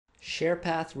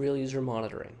SharePath Real User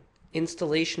Monitoring,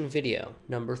 Installation Video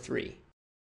Number 3,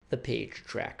 the Page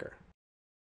Tracker.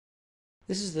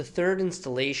 This is the third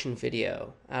installation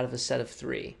video out of a set of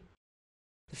 3.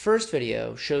 The first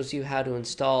video shows you how to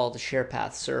install the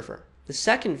SharePath server. The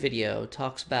second video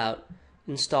talks about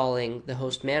installing the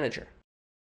host manager.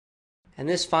 And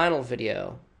this final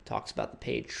video talks about the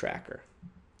page tracker.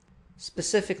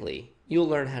 Specifically, you'll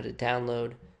learn how to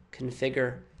download,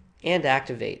 configure, and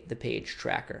activate the page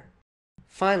tracker.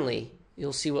 Finally,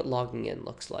 you'll see what logging in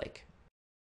looks like.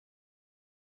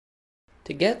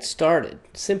 To get started,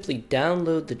 simply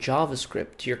download the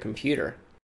JavaScript to your computer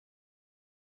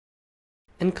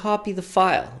and copy the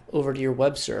file over to your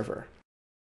web server.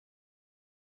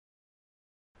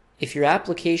 If your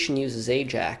application uses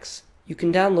Ajax, you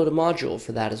can download a module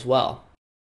for that as well.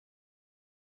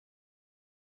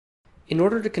 In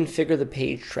order to configure the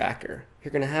page tracker,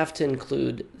 you're going to have to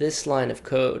include this line of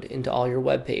code into all your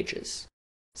web pages.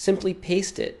 Simply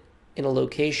paste it in a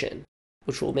location,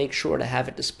 which will make sure to have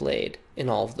it displayed in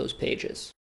all of those pages.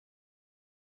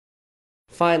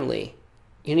 Finally,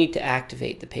 you need to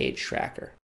activate the page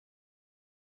tracker.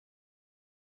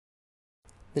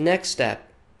 The next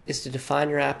step is to define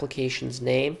your application's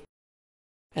name,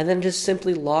 and then just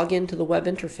simply log into the web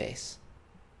interface.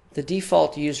 The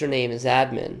default username is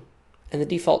admin, and the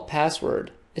default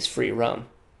password is free roam.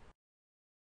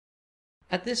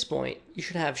 At this point, you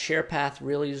should have SharePath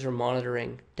Real User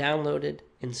Monitoring downloaded,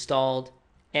 installed,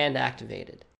 and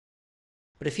activated.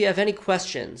 But if you have any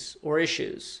questions or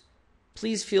issues,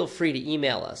 please feel free to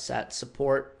email us at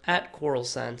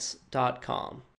support@correlsense.com.